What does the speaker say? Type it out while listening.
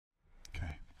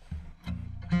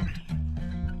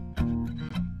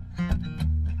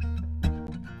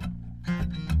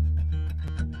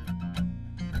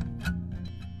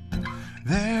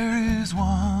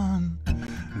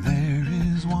there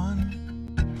is one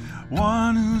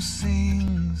who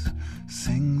sings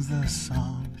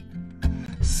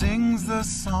the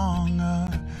song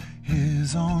of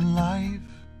his own life,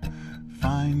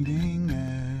 finding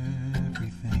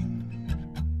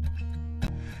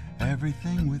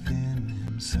everything within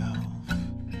himself.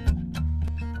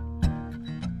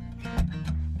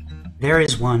 There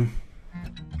is one.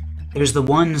 There's the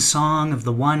one song of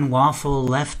the one waffle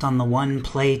left on the one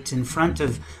plate in front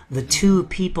of the two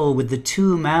people with the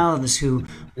two mouths who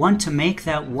want to make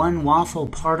that one waffle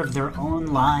part of their own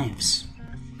lives.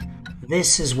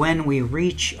 This is when we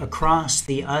reach across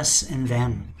the us and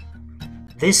them.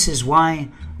 This is why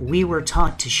we were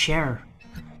taught to share.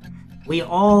 We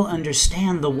all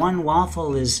understand the one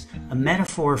waffle is a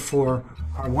metaphor for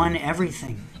our one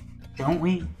everything, don't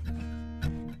we?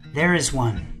 There is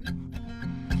one.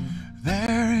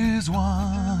 There is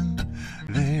one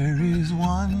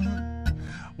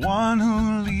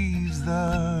who leaves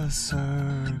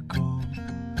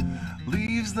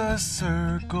the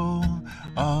circle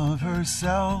of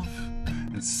herself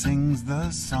and sings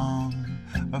the song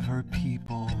of her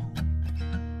people,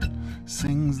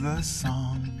 sings the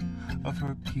song of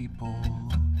her people.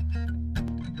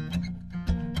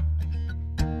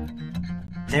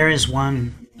 There is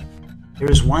one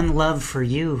love for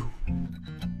you.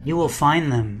 You will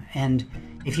find them, and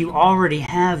if you already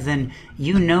have, then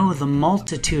you know the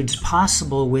multitudes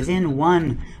possible within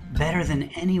one better than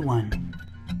anyone.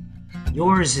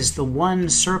 Yours is the one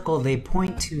circle they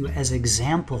point to as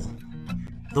example,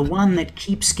 the one that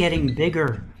keeps getting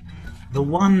bigger, the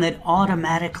one that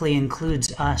automatically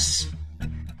includes us.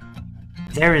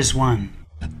 There is one.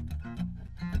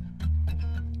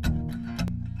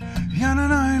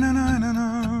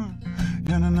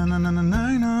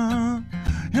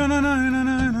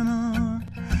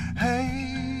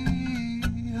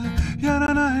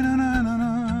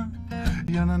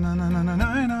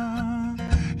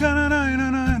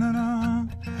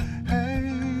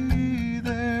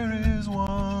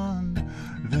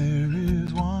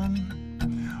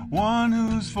 One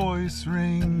whose voice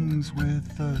rings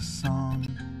with the song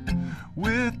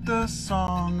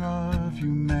of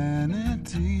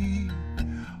humanity,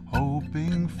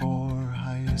 hoping for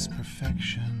highest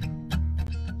perfection,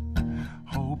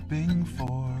 hoping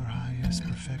for highest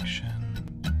perfection.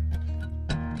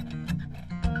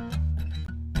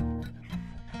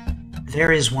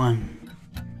 There is one.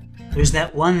 There's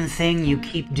that one thing you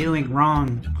keep doing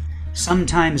wrong,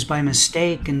 sometimes by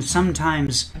mistake and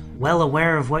sometimes well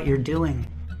aware of what you're doing.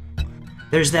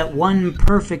 There's that one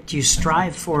perfect you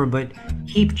strive for but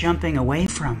keep jumping away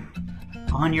from,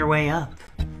 on your way up.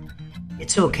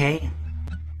 It's okay.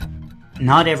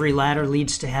 Not every ladder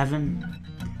leads to heaven.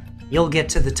 You'll get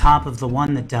to the top of the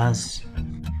one that does.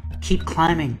 Keep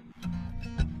climbing.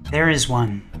 There is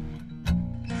one.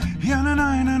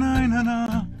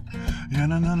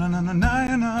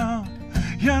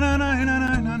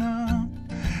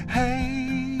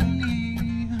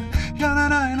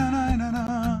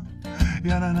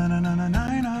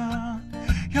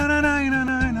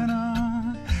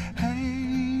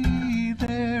 Hey,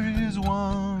 there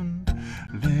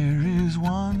is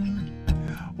one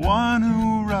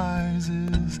who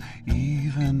rises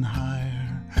even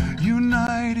higher,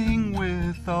 uniting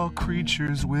with all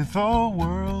creatures, with all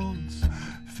worlds,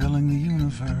 filling the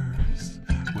universe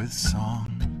with song,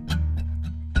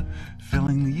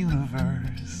 filling the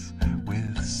universe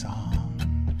with song.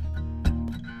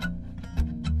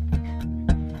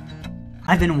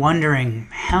 I've been wondering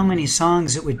how many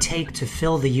songs it would take to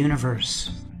fill the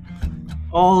universe.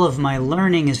 All of my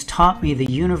learning has taught me the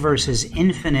universe is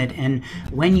infinite, and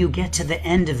when you get to the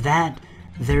end of that,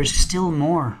 there's still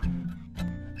more.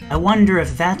 I wonder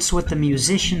if that's what the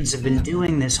musicians have been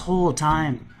doing this whole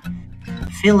time,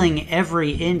 filling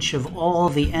every inch of all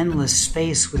the endless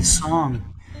space with song,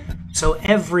 so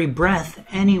every breath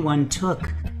anyone took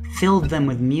filled them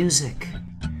with music.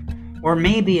 Or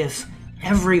maybe if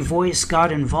every voice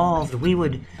got involved, we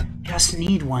would just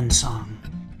need one song,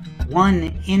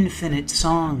 one infinite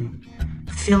song,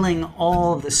 filling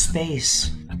all the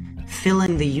space,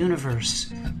 filling the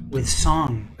universe with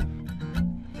song.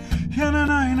 Hey,